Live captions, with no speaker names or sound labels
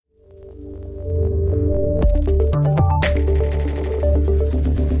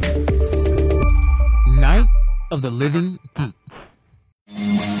of the living geek.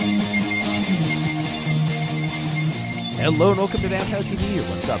 Hello and welcome to Vampire TV, your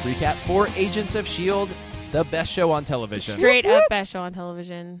one-stop recap for Agents of S.H.I.E.L.D., the best show on television. Straight up best show on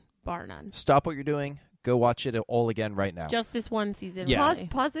television, bar none. Stop what you're doing. Go watch it all again right now. Just this one season. Yeah. Really.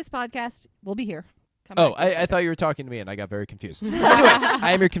 Pause this podcast. We'll be here. Oh, I thought you were talking to me, and I got very confused. Anyway,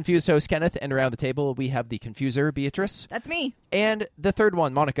 I am your confused host, Kenneth, and around the table we have the confuser, Beatrice. That's me. And the third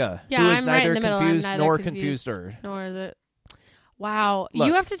one, Monica, Yeah, who is I'm right neither in the middle. confused I'm neither nor confused confuser. Nor the... Wow. Look.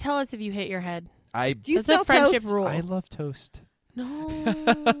 You have to tell us if you hit your head. Do you That's smell a friendship toast? rule. I love toast. No.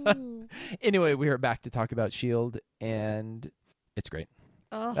 Anyway, we are back to talk about S.H.I.E.L.D., and it's great.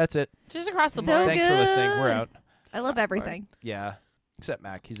 Oh, That's it. Just across the So board. Thanks for listening. We're out. I love everything. Yeah. Except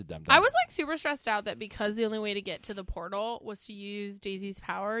Mac. He's a dumb. I was like super stressed out that because the only way to get to the portal was to use Daisy's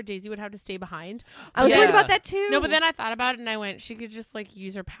power, Daisy would have to stay behind. I was Yeah. worried about that too. No, but then I thought about it and I went, she could just like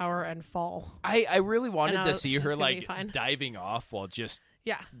use her power and fall. I really wanted And to I was see just her gonna be like fine. diving off while just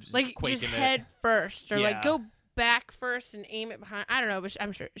Yeah. Like just quaking it. head first or Yeah. like go back first and aim it behind. I don't know, but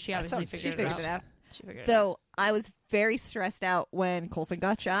I'm sure she That obviously sounds figured She figured it it out. out. She figured it out. Though I was very stressed out when Coulson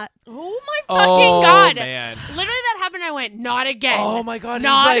got shot. Oh my fucking god. Man. Literally that happened. I went, not again. Oh my god.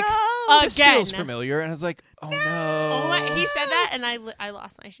 Not He's like, this again. feels familiar, and I was like, oh no. Oh my, he said that and I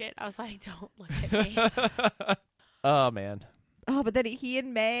lost my shit. I was like, don't look at me. Oh man. Oh, but then he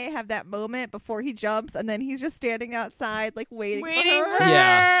and May have that moment before he jumps, and then he's just standing outside, like waiting Waiting for for her. her.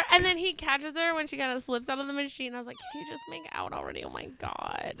 Yeah. And then he catches her when she kind of slips out of the machine. I was like, can you just make out already? Oh my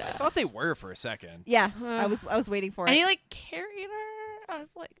god. I thought they were for a second. Yeah, I was waiting for And it. he like carried her. I was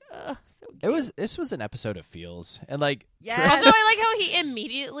like, ugh, so cute. This was an episode of Feels, and like Yes. Also, I like how he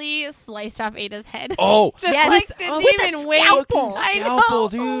immediately sliced off Ada's head. oh Just Yes. like With- didn't with a even wait. scalpel. I Scalpel, know.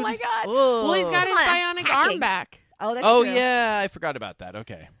 dude. Oh my god. Ugh. Well, he's got his Come on, bionic hacking. arm back. Oh, that's oh true. yeah, I forgot about that.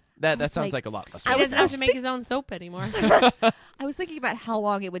 Okay, that was sounds like- like a lot less. He I work. was- doesn't have to make his own soap anymore. I was thinking about how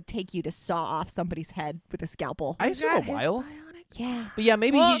long it would take you to saw off somebody's head with a scalpel. I assume a while. Yeah. But yeah,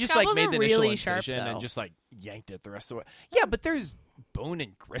 maybe Well, he just like scalpels made are the initial really sharp, incision and though. just like yanked it the rest of the way. Yeah, but there's bone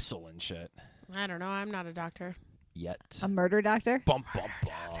and gristle and shit. I don't know. I'm not a doctor. Yet. A murder doctor? Bump bump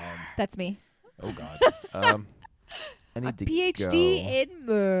bump. That's me. Oh god. I need A to PhD go. in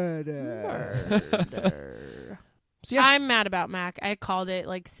murder. So, yeah. I'm mad about Mac. I called it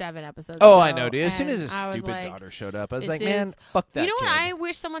like 7 episodes Oh, ago, I know, dude. As soon as and his I was stupid like, daughter showed up, I was this like, man, is- fuck that You know what kid. I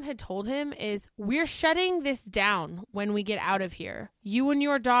wish someone had told him is we're shutting this down when we get out of here. You and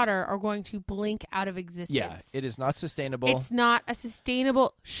your daughter are going to blink out of existence. Yeah, it is not sustainable. It's not a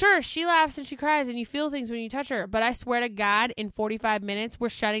sustainable. Sure, she laughs and she cries and you feel things when you touch her, but I swear to God, in 45 minutes, we're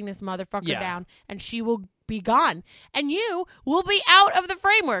shutting this motherfucker Yeah. down and she will be gone. And you will be out of the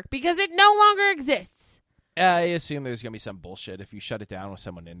framework because it no longer exists. I assume there's going to be some bullshit. If you shut it down with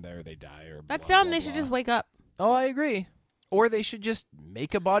someone in there, they die or That's blah, dumb. blah, They should blah. just wake up. Oh, I agree. Or they should just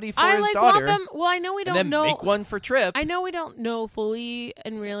make a body for I his like daughter. want them. Well, I know we and don't then know. make one for Trip. I know we don't know fully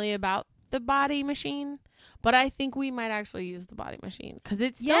and really about the body machine, but I think we might actually use the body machine because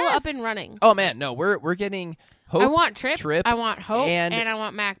it's still Yes. up and running. Oh man, no, we're getting Hope, I want Trip, I want Hope, and and I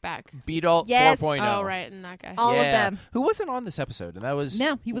want Mac back. Beat-Alt Yes. 4.0. Oh, right, and that guy. All of Yeah. them. Who wasn't on this episode, and that was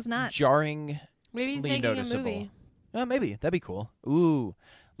No, he was not. jarring. Maybe he's Lee making noticeable. a movie. Maybe that'd be cool. Ooh,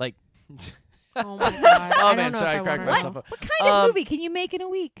 like. Oh my god! Oh I don't man, know sorry, if I I cracked want myself up. What kind of movie can you make in a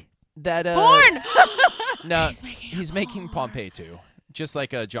week? That Porn. No, He's making Pompeii too, just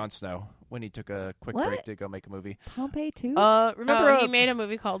like Jon Snow when he took a quick What? break to go make a movie. Pompeii 2? Remember he made a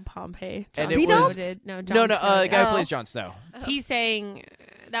movie called Pompeii. And Jon it Snow was- did. No, no, Jon Snow the did. guy who Oh. plays Jon Snow. He's saying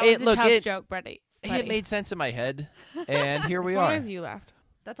that It- was a look, tough it- joke, buddy. It made sense in my head, and here we As long are. as you laughed.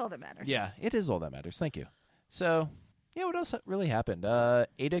 That's all that matters. Yeah, it is all that matters. Thank you. So, yeah, what else really happened?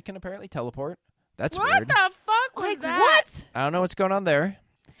 Ada can apparently teleport. That's What weird. the fuck was Like, that? what? I don't know what's going on there.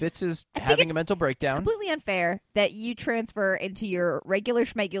 Fitz is I think having a it's mental breakdown. Completely unfair that you transfer into your regular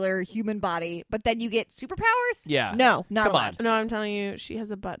schmegular human body, but then you get superpowers? Yeah. No, not Come allowed. No, I'm telling you, she has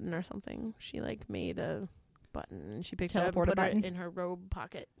a button or something. She like made a button and she picked it up and Teleport a put it button? in her robe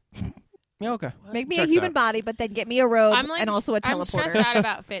pocket. Yeah, okay. Make me a Checks human out. body, but then get me a robe I'm like, and also a I'm teleporter. stressed out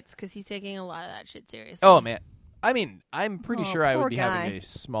about Fitz because he's taking a lot of that shit seriously. Oh, man. I mean, I'm pretty Oh, sure I poor would be having guy. a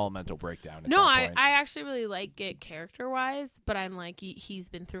small mental breakdown at No, that I point. actually really like it character-wise, but I'm like, he's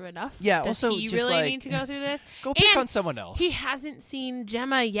been through enough. Yeah, Does also he just, really like, need to go through this? Go pick And on someone else. He hasn't seen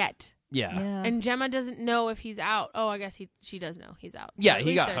Gemma yet. Yeah. Yeah. And Gemma doesn't know if he's out. Oh, I guess she does know he's out. So Yeah, at he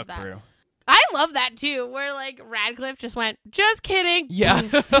least got there's hooked that. through. I love that too, where like Radcliffe just went, just kidding. Yeah.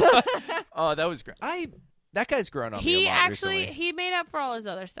 Oh, that was great. That guy's grown on me He a lot actually recently. he made up for all his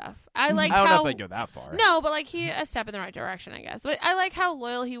other stuff. I like I don't how know if I go that far. no, but like he a step in the right direction, I guess. But I like how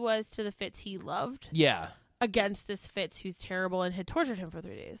loyal he was to the Fitz he loved. Yeah. against this Fitz who's terrible and had tortured him for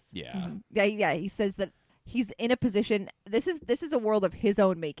 3 days. Yeah. Mm-hmm. Yeah. He says that he's in a position. This is a world of his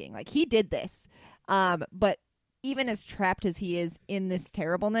own making. Like, he did this, but even as trapped as he is in this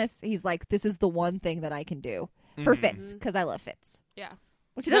terribleness, he's like, this is the one thing that I can do for Fitz, because I love Fitz. Yeah.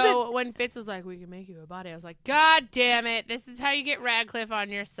 Which he doesn't. So when Fitz was like, we can make you a body, I was like, God damn it. This is how you get Radcliffe on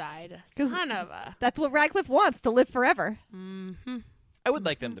your side. Son of a. That's what Radcliffe wants, to live forever. Mm-hmm. I would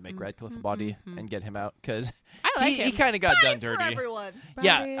like them to make Radcliffe a body and get him out, because I like him. he kind of got done Bodies for dirty. everyone.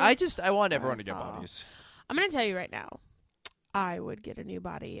 Yeah, Bodies I want everyone to for get us all. bodies. I'm going to tell you right now, I would get a new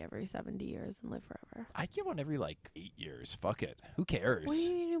body every 70 years and live forever. I'd get one every 8 years. Fuck it. Who cares? What do you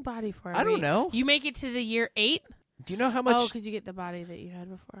need a new body for? I don't know. You make it to the year 8? Do you know how much? Oh, because you get the body that you had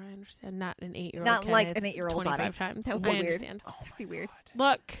before. I understand. Not an 8-year-old. Not like Kenneth an 8-year-old 25 body. times. That would I be weird. understand. Oh That'd be weird.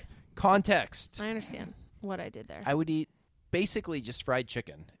 Look, Context. I understand what I did there. I would eat basically just fried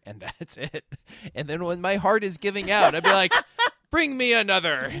chicken, and that's it. And then when my heart is giving out, I'd be like, bring me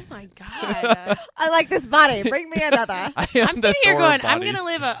another. Oh my God. I like this body. Bring me another. I'm sitting here going, I'm going to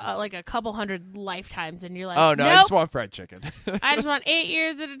live a couple hundred lifetimes. And you're like, oh, no, nope, I just want fried chicken. I just want 8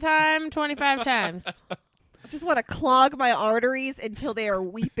 years at a time, 25 times. I just want to clog my arteries until they are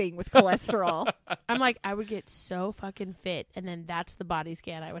weeping with cholesterol. I'm like, I would get so fucking fit. And then that's the body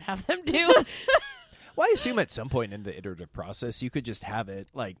scan I would have them do. Well, I assume at some point in the iterative process, you could just have it,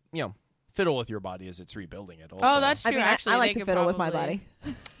 fiddle with your body as it's rebuilding it also. Oh, that's true. I mean, Actually, I like they to could fiddle with my probably-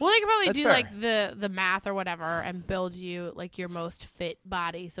 body. Well, they could probably That's do fair. the math or whatever and build you your most fit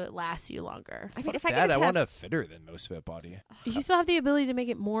body so it lasts you longer. I mean, if I could Dad, just I have... want a fitter than most fit body. You still have the ability to make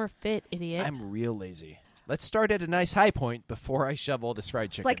it more fit, idiot. I'm real lazy. Let's start at a nice high point before I shove all this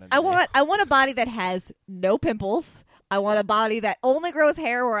fried chicken. It's like, into I want a body that has no pimples. I want a body that only grows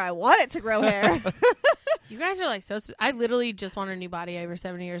hair where I want it to grow hair. You guys are so. I literally just want a new body every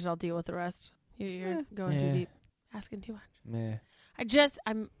 70 years. I'll deal with the rest. You're going too deep, asking too much. Meh.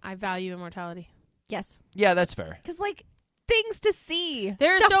 I value immortality. Yes. Yeah, that's fair. Because, things to see.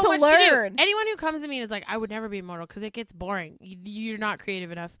 There's stuff so to much learn. to do. Anyone who comes to me and is like, I would never be immortal because it gets boring. You're not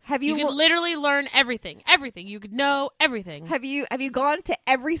creative enough. Have You you could literally learn everything. Everything. You could know everything. have you gone to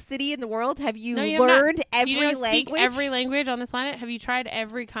every city in the world? Have you No, you have not. learned every you don't language? speak every language on this planet? Have you tried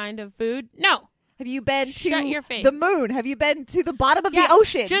every kind of food? No. Have you been Shut to your face. the moon? Have you been to the bottom of Yeah, the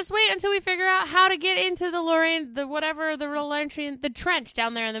ocean? Just wait until we figure out how to get into the Lorraine, the trench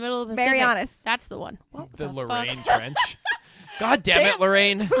down there in the middle of the Pacific. Marianas. That's the one. What The fuck? Lorraine Trench. God damn it,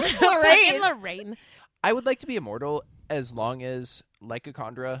 Lorraine. Fucking Lorraine. I would like to be immortal as long as, like a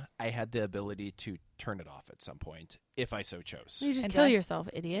chondra, I had the ability to turn it off at some point, if I so chose. You just And kill die. yourself,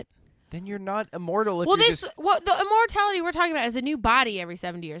 idiot. Then you're not immortal if Well, you're this just... the immortality we're talking about is a new body every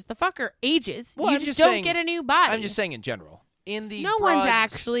 70 years. The fucker ages. Well, you I'm just just don't saying- get a new body. I'm just saying in general. In the no broad one's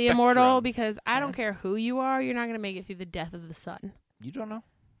actually spectrum. immortal because I don't care who you are. You're not going to make it through the death of the sun. You don't know?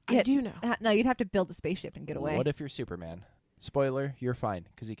 I Yeah, do know. No, you'd have to build a spaceship and get away. What if you're Superman? Spoiler, you're fine,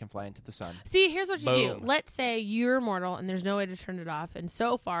 because he can fly into the sun. See, here's what you do. Boom. Let's say you're immortal and there's no way to turn it off, and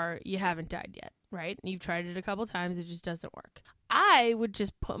so far you haven't died yet, right? And you've tried it a couple times, it just doesn't work. I would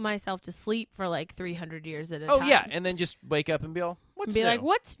just put myself to sleep for 300 years at a time. Oh, yeah, and then just wake up and be all, what's And be new? like,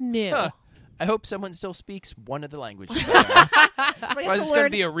 what's new? Huh. I hope someone still speaks one of the languages. So you Or have is to this going to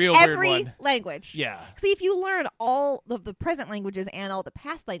learn be a real weird every one? language. Yeah. See, if you learn all of the present languages and all the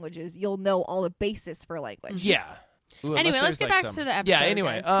past languages, you'll know all the basis for language. Yeah. Ooh, Anyway, unless let's there's, get back some... to the episode. Yeah,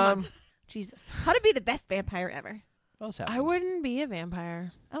 anyway. guys. Come on. Jesus. How to be the best vampire ever. What else happened? I wouldn't be a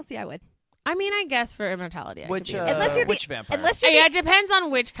vampire. Oh, see, I would. I mean, I guess for immortality, I Which, could be a vampire. Unless you're the- which vampire? Unless you're Yeah, it depends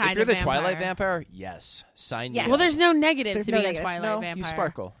on which kind if you're of the vampire. Twilight vampire, yes. Sign Yes. me Well, up. there's no negatives There's to no being negatives. a Twilight no, vampire. you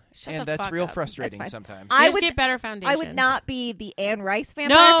sparkle. Shut and the that's fuck real up. frustrating That's fine. sometimes. I Just would- get better foundation. I would not be the Anne Rice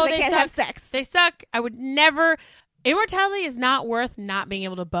vampire No, because they can't suck. have sex. They suck. I would never. Immortality is not worth not being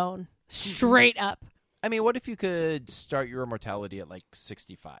able to bone. Straight up. I mean, what if you could start your immortality at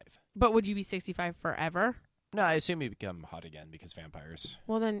 65? But would you be 65 forever? No, I assume you become hot again because vampires.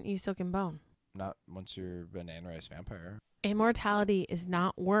 Well, then you still can bone. Not once you're an Anne Rice vampire. Immortality is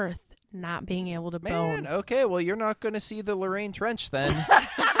not worth not being able to Man, bone. okay, well, you're not going to see the Lorraine Trench then.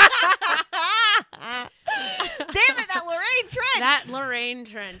 Damn it, that Lorraine Trench. That Lorraine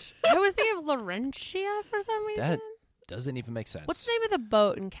Trench. I was thinking of Laurentia for some reason. That doesn't even make sense. What's the name of the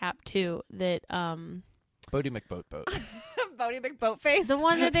boat in Cap 2 that Bodie McBoat Boat. Bodie McBoatface. the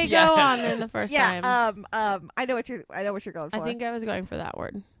one that they Yes. go on in the first time? I know what you're going for. I think I was going for that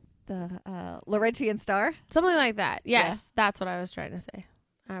word. the Laurentian Star. Something like that. Yes, Yeah. that's what I was trying to say.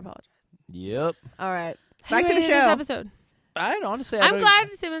 I apologize. Yep. All right. Back to the Anyway, show. This episode. I honestly, I'm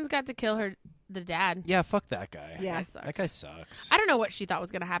glad Simmons got to kill her the dad. Yeah, fuck that guy. Yeah. That guy sucks. I don't know what she thought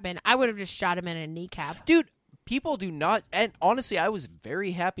was going to happen. I would have just shot him in a kneecap. Dude, people do not, and honestly, I was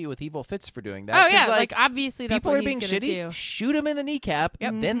very happy with Evil Fitz for doing that. Oh, 'cause, yeah. Like, obviously, that's people what are he's being gonna shitty. do. Shoot him in the kneecap.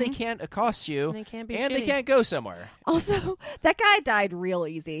 Yep. Then they can't accost you. And they can't be and shitty. they can't go somewhere. Also, that guy died real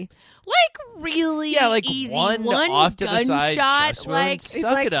easy. Like, really Yeah, like easy. one off to the side. gunshot, Just like,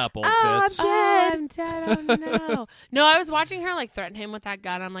 suck like, it up, old "Oh, Fitz. I'm dead. Oh, no. No, I was watching her, like, threaten him with that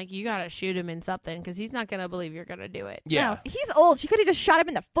gun. I'm like, you got to shoot him in something because he's not going to believe you're going to do it. Yeah. No, he's old. She could have just shot him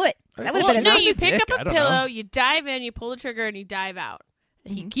in the foot. That would have Well, been No, enough. you the pick dick, up I a don't pillow, know. you dive in, you pull the trigger, and you dive out.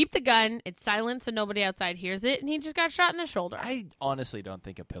 You keep the gun. It's silent so nobody outside hears it, and he just got shot in the shoulder. I honestly don't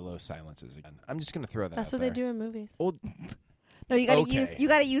think a pillow silences again. I'm just going to throw that That's out what there. they do in movies. Well, No, you gotta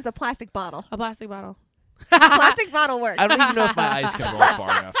Okay. use a plastic bottle. A plastic bottle. A plastic bottle works. I don't even know if my eyes can roll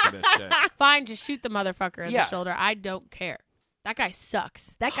far enough for this shit. Fine, just shoot the motherfucker in Yeah. the shoulder. I don't care. That guy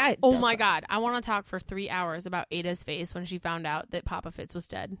sucks. That guy. Oh does my suck. God. I want to talk for 3 hours about Ada's face when she found out that Papa Fitz was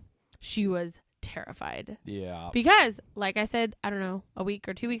dead. She was terrified. Yeah. Because, like I said, I don't know, a week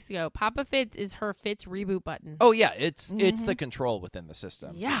or 2 weeks ago, Papa Fitz is her Fitz reboot button. Oh yeah, it's the control within the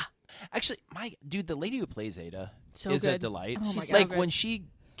system. Yeah. Actually, the lady who plays Ada So is a good. delight. Oh my She's God. like So when good. she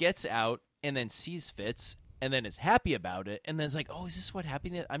gets out and then sees Fitz and then is happy about it and then is like, "Oh, is this what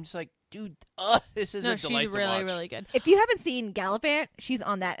happiness?" I'm just like, "Dude, this is No, a she's delight really, to watch." really good. If you haven't seen Gallivant, she's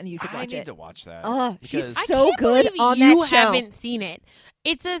on that, and you should I watch need it. to watch that. She's because so I can't good believe on you that show. haven't seen it.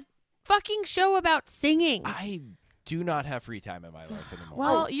 It's a fucking show about singing. I do not have free time in my life anymore.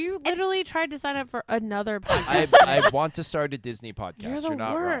 Well, you literally tried to sign up for another podcast. I want to start a Disney podcast. You're the You're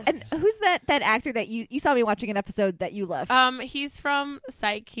not worst. wrong. And who's that actor that you saw me watching an episode that you love? He's from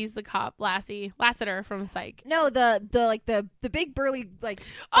Psych. He's the cop, Lassiter from Psych. No, the big burly like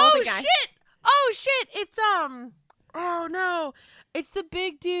Oh balding guy. shit! Oh shit! It's Oh no! It's the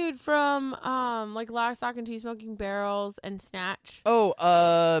big dude from like Lock, Stock, and Two Smoking Barrels and Snatch. Oh,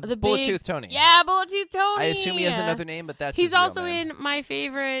 The Bullet big- Tooth Tony. Yeah, Bullet Tooth Tony. I assume he has another name, but that's He's his real also name. in my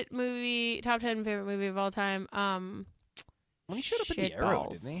favorite movie, top 10 favorite movie of all time. When he showed up at the Shit Arrow,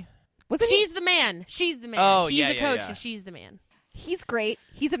 balls. didn't he? Wasn't She's the man. She's the man. Oh, he's yeah, a yeah, coach yeah. and she's the man. he's great.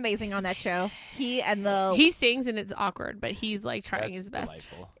 He's amazing on that show. He and the He sings and it's awkward, but he's like trying That's his best.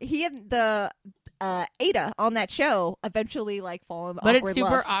 delightful. he and the Ada on that show eventually like fall in But awkward it's super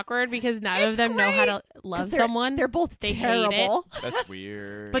love. awkward because neither It's of them know how to 'Cause love they're- someone. They're both They hate it. terrible. That's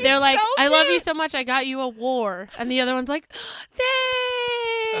weird. But they're like, so I love you cute. so much, I got you a war. And the other one's like,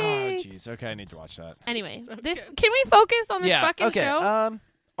 oh, thanks. jeez. Okay, I need to watch that. Anyway, So this can we focus on this yeah. fucking Okay. show?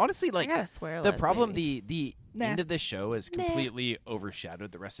 Honestly, I like gotta swear. the less, problem, maybe. the Nah. end of this show has Nah. completely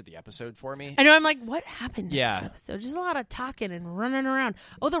overshadowed the rest of the episode for me. I know. I'm like, what happened in Yeah. this episode? Just a lot of talking and running around.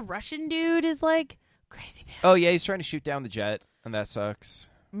 Oh, the Russian dude is like crazy man. Oh yeah, he's trying to shoot down the jet, and that sucks.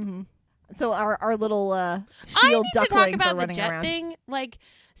 Mm-hmm. So our little I shield need to talk ducklings about are the running jet around. thing. Like,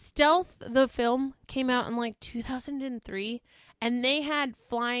 Stealth, the film came out in like 2003, and they had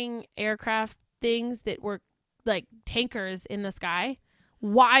flying aircraft things that were like tankers in the sky.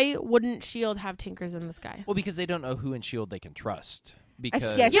 Why wouldn't S.H.I.E.L.D. have tankers in the sky? Well, because they don't know who in Shield they can trust. Because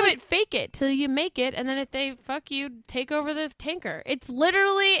yeah, I Yeah, feel but fake it till you make it, and then if they fuck you, take over the tanker. It's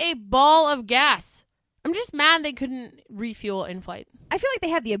literally a ball of gas. I'm just mad they couldn't refuel in flight. I feel like they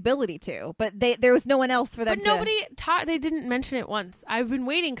have the ability to, but there was no one else for them But to. nobody they didn't mention it once. I've been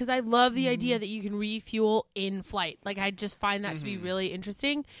waiting because I love the idea that you can refuel in flight. Like, I just find that to be really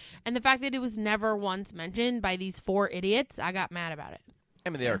interesting. And the fact that it was never once mentioned by these 4 idiots, I got mad about it. I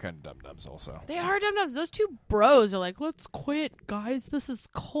mean, they are kind of dum-dums also. They are dum-dums. Those 2 bros are like, let's quit, guys. This is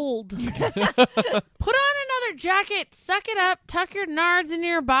cold. Put on another jacket, suck it up, tuck your nards into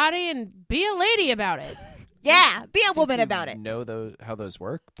your body, and be a lady about it. yeah, be a woman You about it. know how those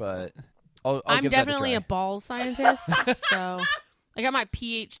work, but I'll I'm give definitely that a balls scientist, so I got my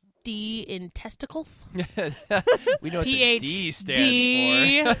PhD in testicles. try. We know what the D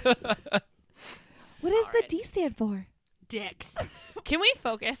stands for. What does the Alright. D stand for? Dicks. Can we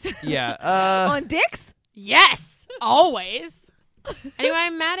focus? Yeah. On dicks? Yes, always. Anyway,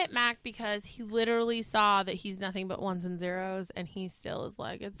 I'm mad at Mac because he literally saw that he's nothing but ones and zeros, and he still is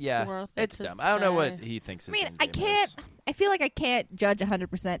like, it's Yeah, worth it it's to dumb. I don't know what stay. he thinks. I mean, his I endgame can't. is. I feel like I can't judge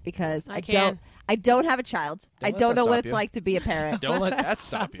 100% because I I can. don't have a child. Don't I let don't that know what stop it's you. like to be a parent. Don't let that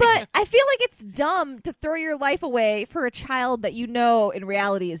stop you. But I feel like it's dumb to throw your life away for a child that you know in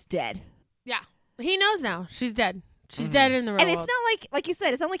reality is dead. Yeah, he knows now. She's dead. She's dead in the real And it's world. not like you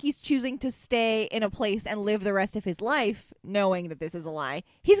said, it's not like he's choosing to stay in a place and live the rest of his life knowing that this is a lie.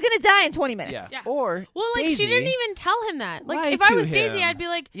 He's going to die in 20 minutes. Yeah. Or Well, like, Daisy, she didn't even tell him that. Like, lied if I to was Daisy, him. I'd be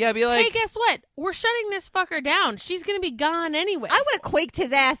like, be like, hey, guess what? We're shutting this fucker down. She's going to be gone anyway. I would have quaked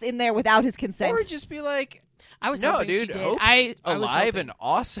his ass in there without his consent. or just be like, I was no, hoping dude, she did. Hope's I was alive hoping. and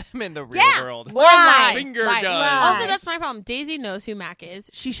awesome in the real Yeah. world. Lie. Finger Lie. guns. Also, that's my problem. Daisy knows who Mac is.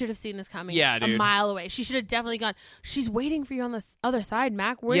 She should have seen this coming Yeah, a dude. mile away. She should have definitely gone, she's waiting for you on the other side,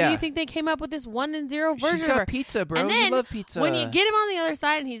 Mac. Where do Yeah. you think they came up with this 1 and 0 version She's of got her? pizza, bro. And then, you love pizza. when you get him on the other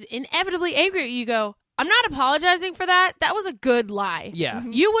side and he's inevitably angry at you, you go, I'm not apologizing for that. That was a good lie. yeah.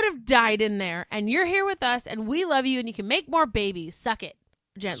 You would have died in there, and you're here with us, and we love you, and you can make more babies. Suck it.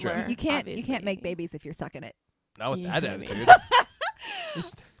 Gentler. you can't obviously. make babies if you're sucking it. Not with Yeah, that I mean- attitude.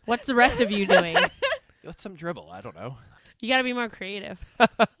 Just What's the rest of you doing? let some dribble. I don't know. You got to be more creative.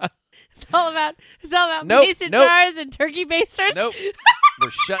 It's all about Nope, mason nope. jars and turkey basters. Nope. We're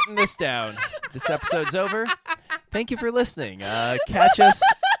shutting this down. This episode's over. Thank you for listening. Catch us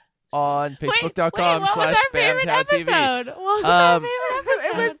on Wait, what was Facebook.com/BamTabTV. our favorite episode? What was our favorite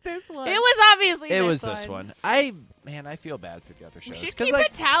It episode? was this one. It was obviously It this was one. this one. I feel bad for the other We shows should because keep like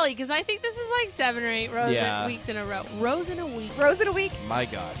a tally because I think this is like 7 or 8 weeks in a row. Rows in a week. Rose in a week. my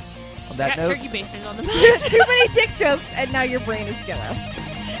God. On We that got note, turkey basters on the mouth. Too many dick jokes, and now your brain is jello.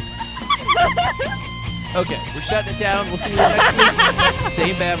 okay, we're shutting it down. We'll see you next week.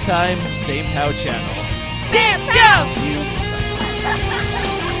 Same BAM time, same How channel. Damn jokes! You suck.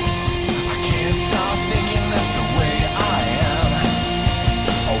 Can't stop thinking that